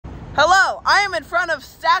Hello, I am in front of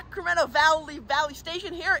Sacramento Valley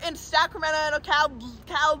Station here in Sacramento,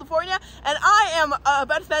 California, and I am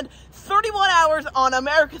about to spend 31 hours on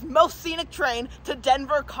America's most scenic train to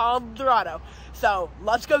Denver, Colorado. So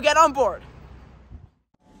let's go get on board.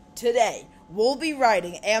 Today, we'll be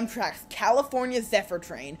riding Amtrak's California Zephyr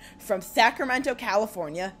train from Sacramento,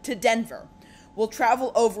 California to Denver. We'll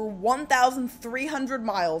travel over 1,300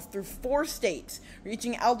 miles through 4 states,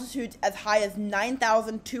 reaching altitudes as high as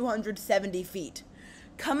 9,270 feet.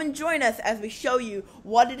 Come and join us as we show you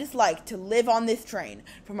what it is like to live on this train,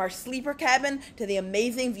 from our sleeper cabin to the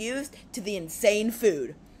amazing views to the insane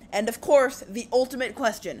food. And of course, the ultimate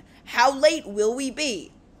question, how late will we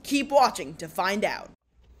be? Keep watching to find out.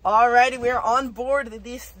 Alrighty, we are on board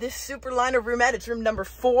this Superliner roomette. It's room number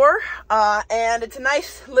 4, and it's a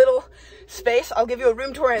nice little space. I'll give you a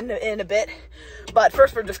room tour in a bit, but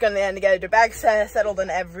first we're just going to get your bags settled and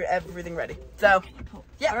everything ready. So,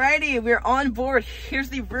 yeah. Alrighty, we're on board. Here's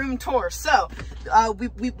the room tour. So,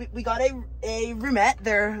 we got a roomette.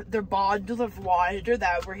 Their bods are wider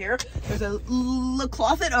that we're here. There's a little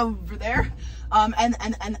closet over there. And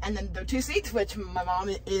then there are 2 seats, which my mom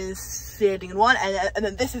is sitting in one, and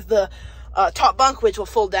then this is the top bunk, which will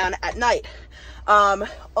fold down at night.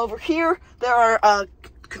 Over here, there are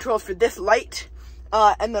controls for this light,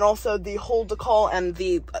 and then also the hold to call and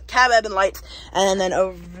the cabin lights, and then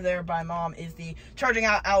over there by mom is the charging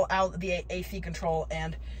out the AC control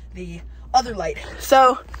and the other light.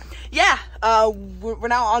 So, yeah, we're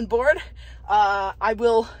now on board. I'll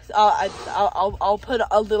put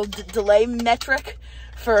a little delay metric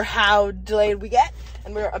for how delayed we get,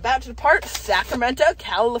 and we're about to depart Sacramento,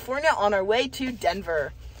 California, on our way to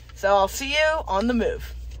Denver. So I'll see you on the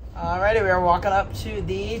move. Alrighty, we are walking up to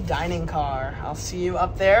the dining car. I'll see you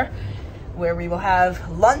up there, where we will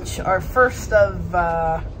have lunch, our first of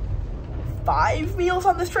 5 meals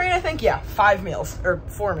on this train, I think. Yeah, 5 meals, or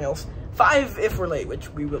 4 meals. 5 if we're late, which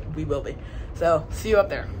we will be. So, see you up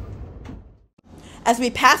there. As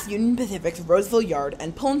we pass Union Pacific's Roseville Yard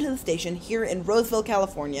and pull into the station here in Roseville,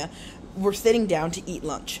 California, we're sitting down to eat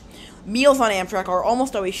lunch. Meals on Amtrak are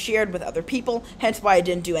almost always shared with other people, hence why I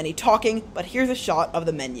didn't do any talking, but here's a shot of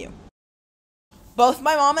the menu. Both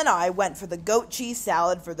my mom and I went for the goat cheese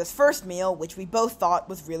salad for this first meal, which we both thought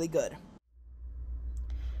was really good.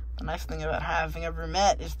 The nice thing about having a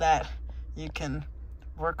roomette is that you can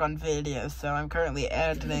work on videos, so I'm currently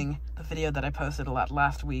editing the video that I posted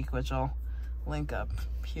last week, which I'll link up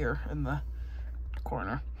here in the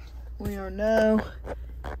corner. We are now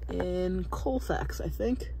in Colfax, I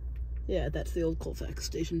think. Yeah, that's the old Colfax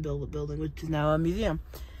station building, which is now a museum.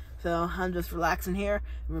 So I'm just relaxing here.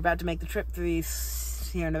 We're about to make the trip through the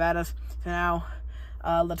Sierra Nevadas. So now,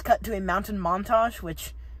 let's cut to a mountain montage,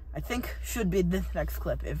 which I think should be the next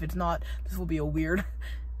clip. If it's not, this will be a weird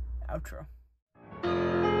outro.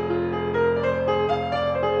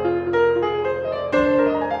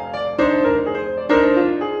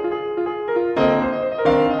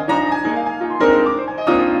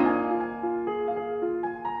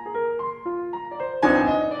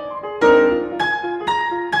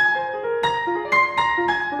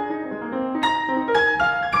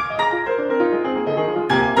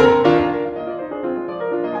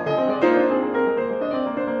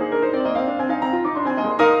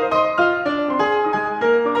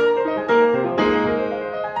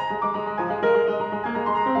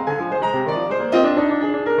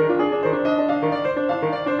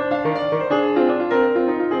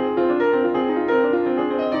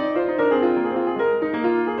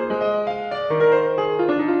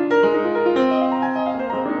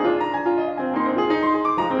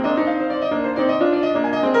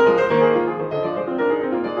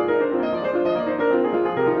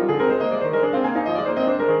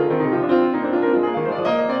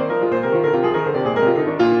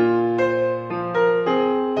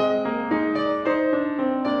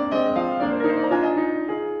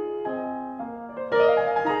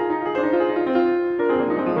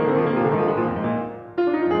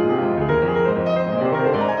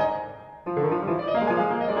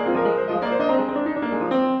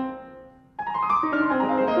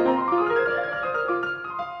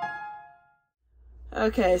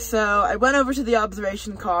 Okay, so I went over to the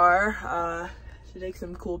observation car to take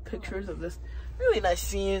some cool pictures of this really nice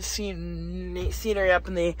scenery up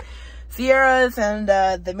in the Sierras, and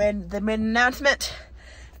they made an announcement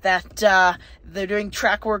that they're doing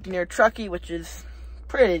track work near Truckee, which is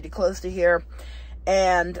pretty close to here,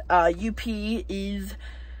 and UP is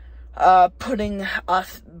putting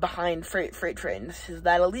us behind freight trains. Is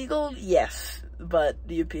that illegal? Yes, but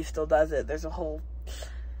the UP still does it. There's a whole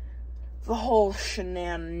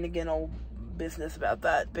shenanigan business about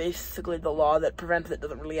that. Basically, the law that prevents it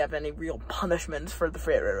doesn't really have any real punishments for the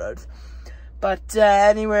freight railroads. But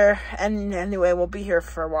anyway, we'll be here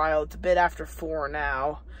for a while. It's a bit after 4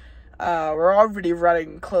 now. We're already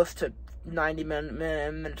running close to 90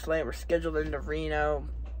 minutes late. We're scheduled into Reno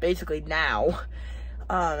basically now.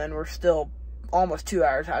 And we're still almost 2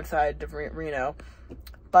 hours outside of Reno.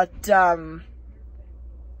 But,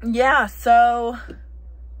 yeah, so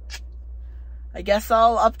I guess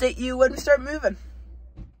I'll update you when we start moving.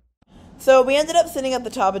 So we ended up sitting at the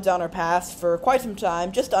top of Donner Pass for quite some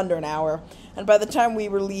time, just under an hour. And by the time we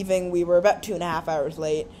were leaving, we were about 2.5 hours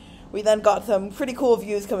late. We then got some pretty cool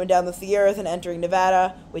views coming down the Sierras and entering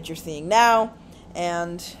Nevada, which you're seeing now.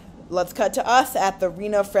 And let's cut to us at the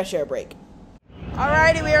Reno fresh air break.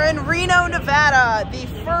 Alrighty, we are in Reno, Nevada, the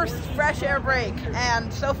first fresh air break,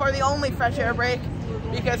 and so far the only fresh air break,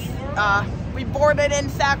 because we boarded in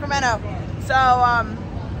Sacramento. So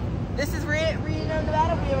this is Reno,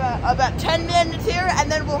 Nevada. We have about 10 minutes here,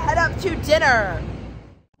 and then we'll head up to dinner.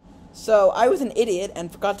 So I was an idiot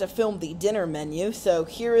and forgot to film the dinner menu, so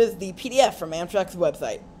here is the PDF from Amtrak's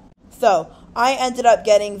website. So I ended up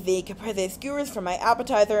getting the caprese skewers for my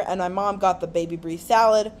appetizer, and my mom got the baby brie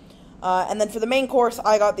salad. And then for the main course,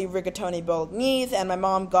 I got the rigatoni bolognese, and my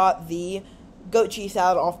mom got the goat cheese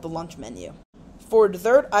salad off the lunch menu. For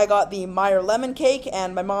dessert, I got the Meyer lemon cake,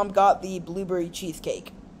 and my mom got the blueberry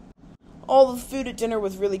cheesecake. All the food at dinner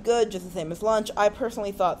was really good, just the same as lunch. I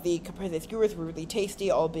personally thought the caprese skewers were really tasty,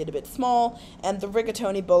 albeit a bit small, and the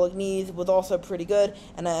rigatoni bolognese was also pretty good,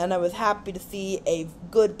 and I was happy to see a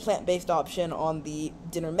good plant-based option on the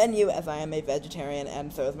dinner menu, as I am a vegetarian,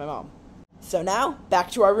 and so is my mom. So now, back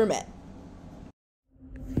to our roomette.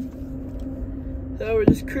 So we're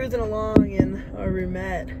just cruising along in our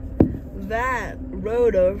roomette. That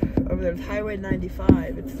road over there is Highway 95.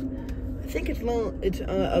 I think it's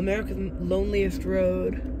America's loneliest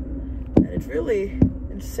road, and it's really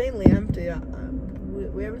insanely empty.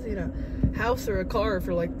 We haven't seen a house or a car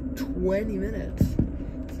for like 20 minutes.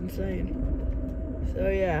 It's insane. So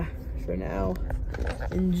yeah, for now,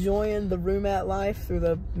 enjoying the roomette life through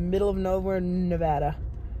the middle of nowhere, Nevada.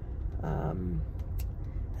 And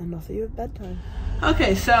I'll see you at bedtime.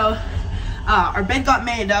 Okay, so our bed got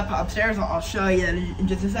made up upstairs. I'll show you that in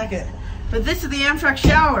just a second. But this is the Amtrak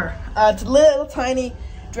shower. It's a little tiny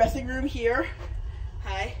dressing room here.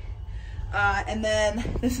 Hi. And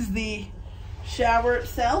then this is the shower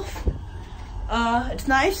itself. It's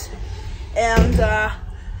nice. And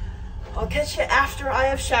I'll catch you after I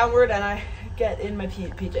have showered and I get in my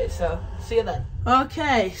PJs. So see you then.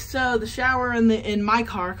 Okay, so the shower in my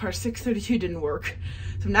car 632, didn't work.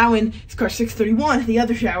 So I'm now in car 631, the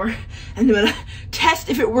other shower, and I'm gonna test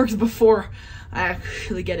if it works before I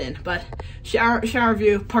actually get in. But shower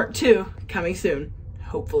view part 2 coming soon,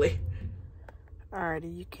 hopefully.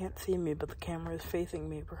 Alrighty, you can't see me, but the camera is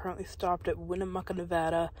facing me. We're currently stopped at Winnemucca,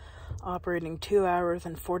 Nevada, operating 2 hours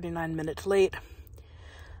and 49 minutes late.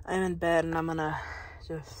 I'm in bed and I'm gonna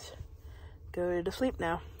just go to sleep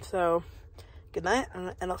now. So, good night,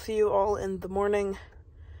 and I'll see you all in the morning.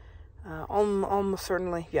 Almost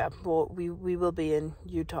certainly, yeah, well, we will be in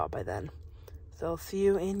Utah by then. So I'll see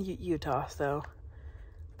you in Utah, so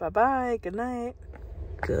bye-bye, good night.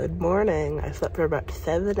 Good morning. I slept for about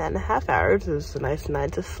 7.5 hours. It was a nice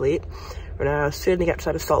night of sleep. We're now standing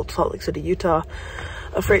outside of Salt Lake City, Utah.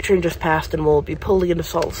 A freight train just passed and we'll be pulling into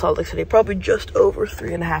Salt Lake City probably just over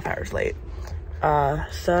 3.5 hours late.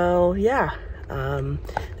 So yeah,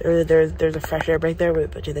 there's a fresh air break there,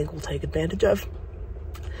 which I think we'll take advantage of.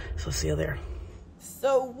 So see you there.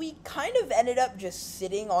 So we kind of ended up just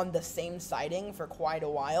sitting on the same siding for quite a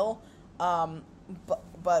while.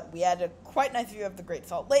 But we had a quite nice view of the Great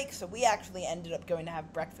Salt Lake, so we actually ended up going to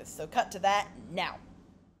have breakfast. So cut to that now.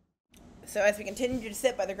 So as we continue to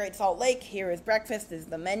sit by the Great Salt Lake, here is breakfast, this is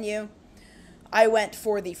the menu. I went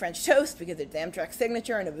for the French toast because it's Amtrak's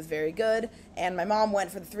signature and it was very good. And my mom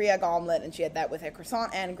went for the 3-egg omelet and she had that with a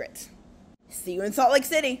croissant and grits. See you in Salt Lake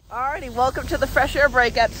City. Alrighty, welcome to the fresh air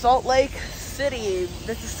break at Salt Lake City.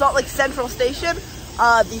 This is Salt Lake Central Station.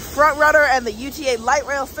 The front runner and the UTA light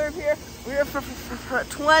rail serve here. We are for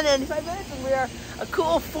 25 minutes and we are a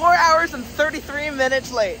cool 4 hours and 33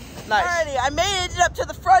 minutes late. Nice. Alrighty, I made it up to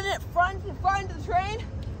the front of the train.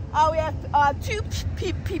 We have 2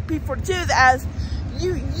 P42s as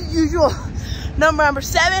usual. Number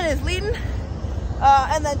 7 is leading,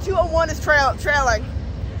 and then 201 is trailing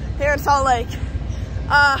here in Salt Lake.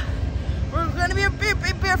 We're going to be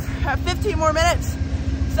here for 15 more minutes,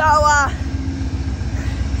 so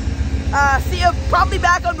see you probably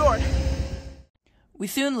back on board. We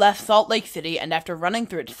soon left Salt Lake City, and after running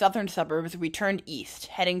through its southern suburbs, we turned east,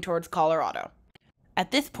 heading towards Colorado. At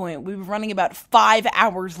this point, we were running about 5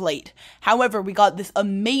 hours late. However, we got this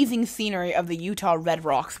amazing scenery of the Utah Red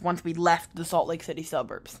Rocks once we left the Salt Lake City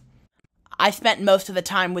suburbs. I spent most of the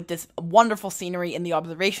time with this wonderful scenery in the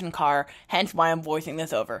observation car, hence why I'm voicing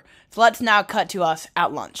this over. So let's now cut to us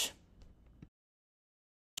at lunch.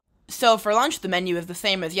 So for lunch, the menu is the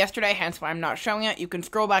same as yesterday, hence why I'm not showing it. You can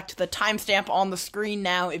scroll back to the timestamp on the screen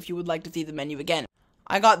now if you would like to see the menu again.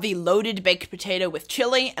 I got the loaded baked potato with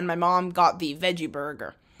chili, and my mom got the veggie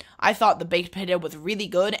burger. I thought the baked potato was really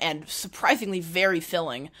good and surprisingly very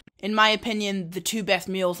filling. In my opinion, the two best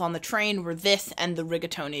meals on the train were this and the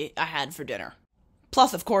rigatoni I had for dinner.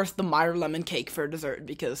 Plus, of course, the Meyer lemon cake for dessert,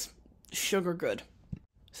 because sugar good.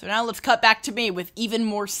 So now let's cut back to me with even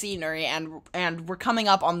more scenery, and we're coming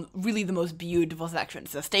up on really the most beautiful section,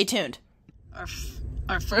 so stay tuned.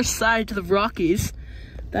 Our first side to the Rockies,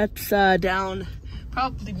 that's down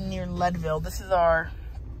probably near Leadville. This is our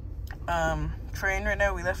train right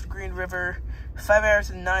now. We left Green River 5 hours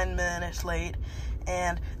and 9 minutes late,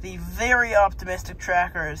 and the very optimistic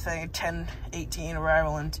tracker is saying a 10:18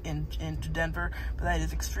 arrival into Denver, but that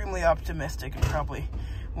is extremely optimistic and probably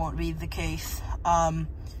won't be the case.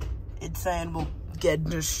 It's saying we'll get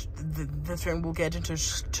the train will get into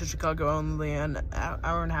Chicago only an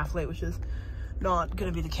hour and a half late, which is not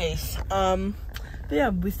going to be the case. But yeah,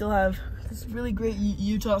 we still have this really great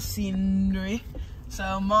Utah scenery.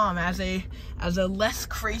 So, Mom, as a less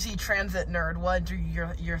crazy transit nerd, what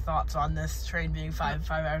are your thoughts on this train being five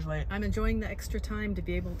hours late? I'm enjoying the extra time to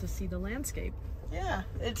be able to see the landscape. Yeah,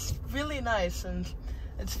 it's really nice and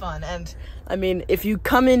it's fun. And I mean, if you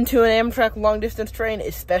come into an Amtrak long distance train,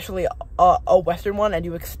 especially a Western one, and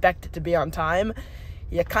you expect it to be on time,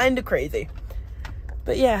 you're kind of crazy.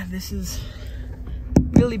 But yeah, this is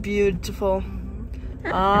really beautiful.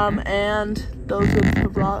 And those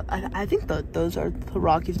are I think those are the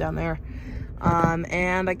Rockies down there.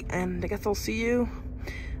 And I guess I'll see you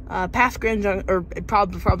past Grand Junction, or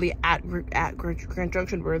probably at Grand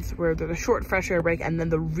Junction, where there's a short fresh air break, and then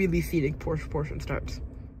the really scenic portion starts.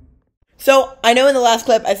 So, I know in the last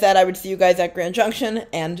clip I said I would see you guys at Grand Junction,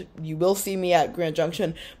 and you will see me at Grand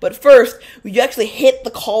Junction, but first, we actually hit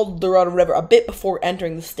the Colorado River a bit before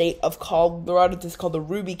entering the state of Colorado. This is called the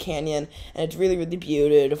Ruby Canyon, and it's really, really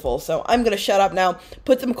beautiful. So, I'm gonna shut up now,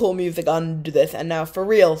 put some cool music onto this, and now, for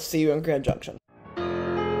real, see you in Grand Junction.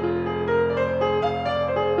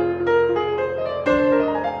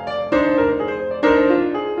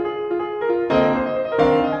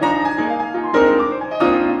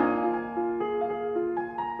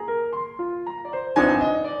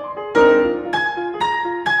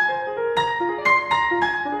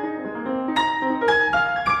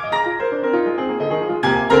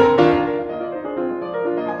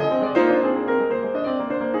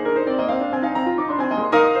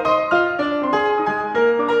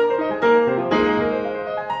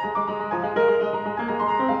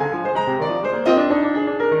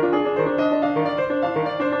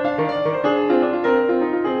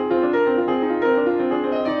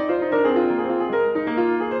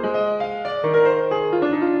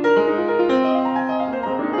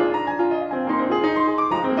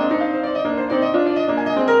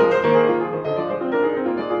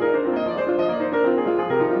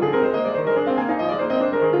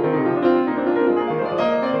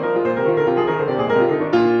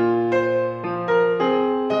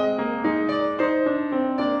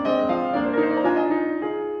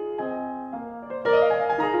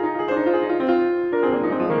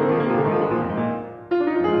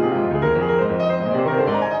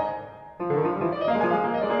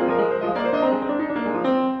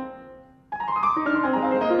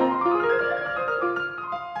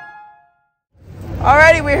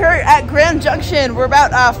 Alrighty, we're here at Grand Junction. We're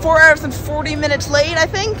about 4 hours and 40 minutes late, I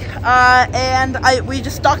think. We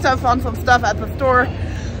just stocked up on some stuff at the store.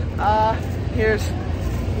 Here's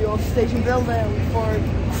the old station building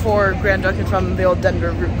for Grand Junction from the old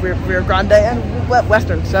Denver Rio Grande and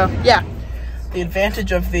Western. So yeah, the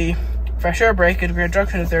advantage of the fresh air break at Grand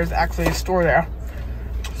Junction is there's actually a store there.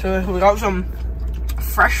 So we got some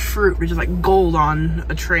fresh fruit, which is like gold on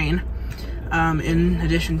a train. In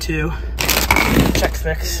addition to Chex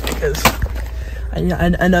Mix, because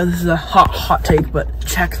I know this is a hot take, but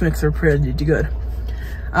Chex Mix are pretty good.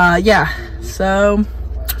 Yeah, so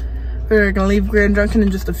we're gonna leave Grand Junction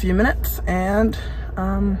in just a few minutes, and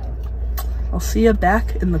I'll see you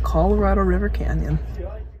back in the Colorado River Canyon.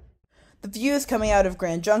 The views coming out of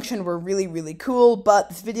Grand Junction were really, really cool, but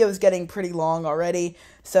this video is getting pretty long already,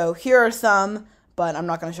 so here are some but I'm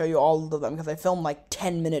not going to show you all of them because I filmed like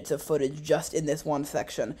 10 minutes of footage just in this one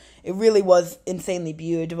section. It really was insanely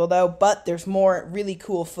beautiful though, but there's more really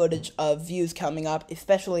cool footage of views coming up,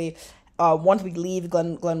 especially once we leave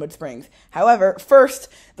Glenwood Springs. However, first,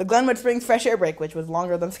 the Glenwood Springs fresh air break, which was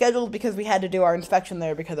longer than scheduled because we had to do our inspection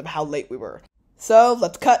there because of how late we were. So,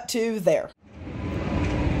 let's cut to there.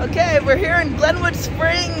 Okay, we're here in Glenwood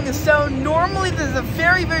Springs, so normally this is a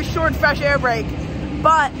very, very short fresh air break,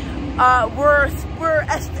 but we're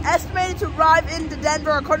estimated to arrive into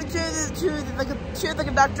Denver, according to the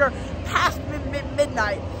conductor, past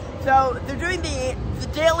midnight. So they're doing the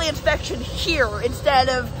daily inspection here instead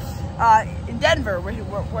of in Denver,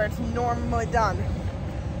 where it's normally done.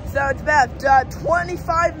 So it's about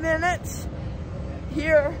 25 minutes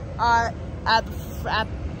here at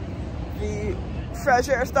the fresh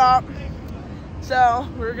air stop. So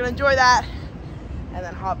we're gonna enjoy that and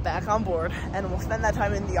then hop back on board, and we'll spend that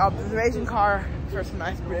time in the observation car for some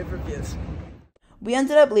nice river views. We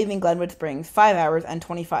ended up leaving Glenwood Springs 5 hours and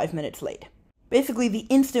 25 minutes late. Basically, the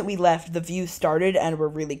instant we left, the views started and were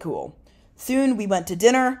really cool. Soon, we went to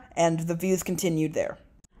dinner, and the views continued there.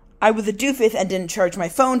 I was a doofus and didn't charge my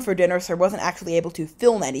phone for dinner, so I wasn't actually able to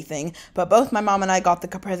film anything, but both my mom and I got the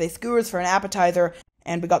caprese skewers for an appetizer,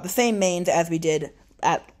 and we got the same mains as we did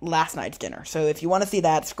at last night's dinner. So if you want to see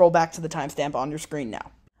that, scroll back to the timestamp on your screen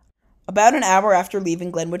now. About an hour after leaving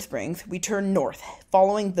Glenwood Springs, we turned north,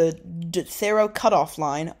 following the Cerro cutoff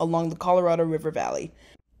line along the Colorado River Valley.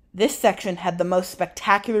 This section had the most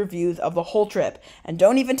spectacular views of the whole trip, and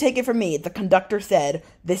don't even take it from me, the conductor said,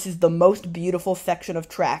 this is the most beautiful section of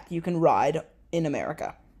track you can ride in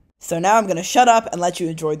America. So now I'm going to shut up and let you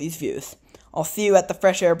enjoy these views. I'll see you at the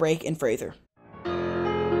fresh air break in Fraser.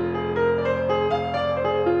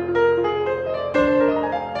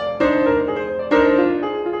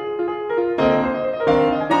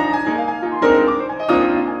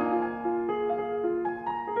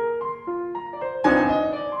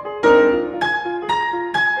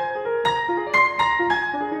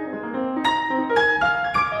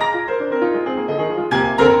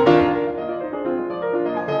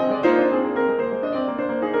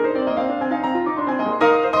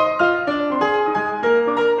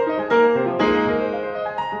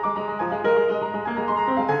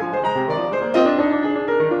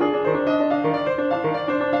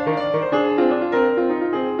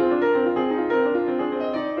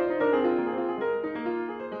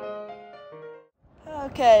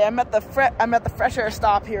 Okay, I'm at the fresh air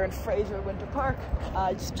stop here in Fraser Winter Park.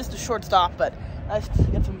 It's just a short stop, but nice to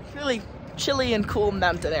get some really chilly and cool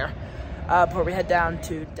mountain air before we head down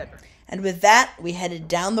to Denver. And with that, we headed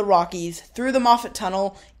down the Rockies, through the Moffat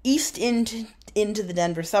Tunnel, east into the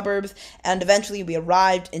Denver suburbs, and eventually we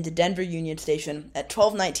arrived into Denver Union Station at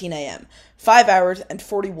 12:19 a.m., 5 hours and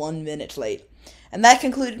 41 minutes late. And that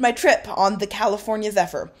concluded my trip on the California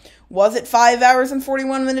Zephyr. Was it 5 hours and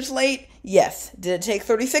 41 minutes late? Yes. Did it take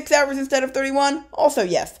 36 hours instead of 31? Also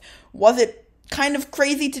yes. Was it kind of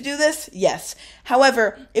crazy to do this? Yes.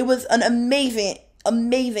 However, it was an amazing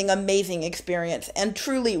experience, and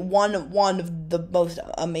truly one of the most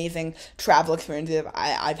amazing travel experiences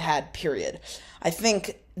I've had, period. I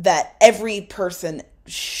think that every person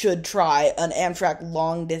should try an Amtrak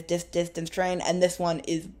long distance train, and this one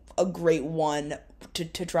is a great one to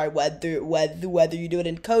try whether you do it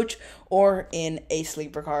in coach or in a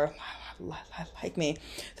sleeper car like me.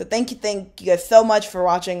 So thank you guys so much for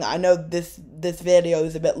watching. I know this video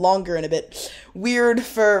is a bit longer and a bit weird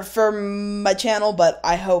for my channel, but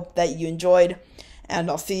I hope that you enjoyed, and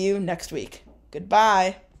I'll see you next week.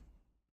 Goodbye.